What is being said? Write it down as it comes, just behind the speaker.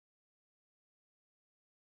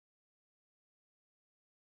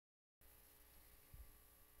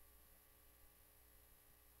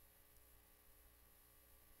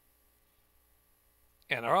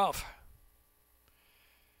And they're off.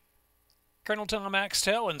 Colonel Tom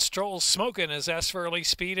Axtell and Stroll Smokin' has asked for early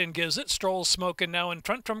speed and gives it. Stroll Smokin' now in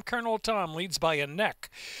front from Colonel Tom, leads by a neck.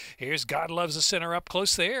 Here's God Loves the Sinner up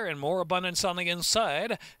close there, and More Abundance on the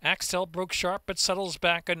inside. Axtell broke sharp but settles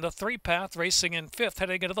back in the three-path, racing in fifth,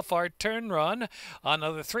 heading into the far turn run.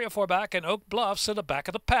 Another 3 or 4 back, and Oak Bluffs at the back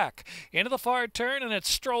of the pack. Into the far turn, and it's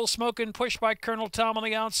Stroll Smokin' pushed by Colonel Tom on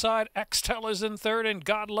the outside. Axtell is in third, and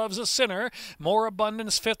God Loves a Sinner. More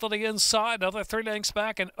Abundance fifth on the inside. Another 3 lengths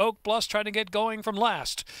back, and Oak Bluffs trying to get going from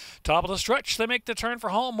last. Top of the stretch, they make the turn for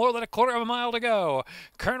home, more than a quarter of a mile to go.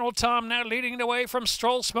 Colonel Tom now leading the way from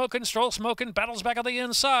Stroll Smokin'. Stroll Smokin' battles back on the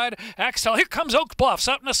inside. Axtell, here comes Oak Bluffs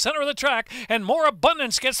out in the center of the track, and More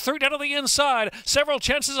Abundance gets through down to the inside. Several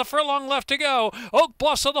chances, a furlong left to go. Oak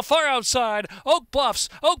Bluffs on the far outside. Oak Bluffs,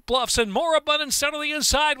 and More Abundance down to the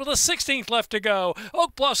inside with a 16th left to go.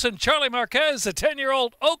 Oak Bluffs and Charlie Marquez, the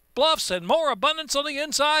 10-year-old. Oak Bluffs and More Abundance on the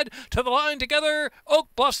inside to the line together. Oak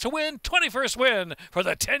Bluffs to win, 21st win for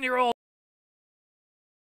the 10-year-old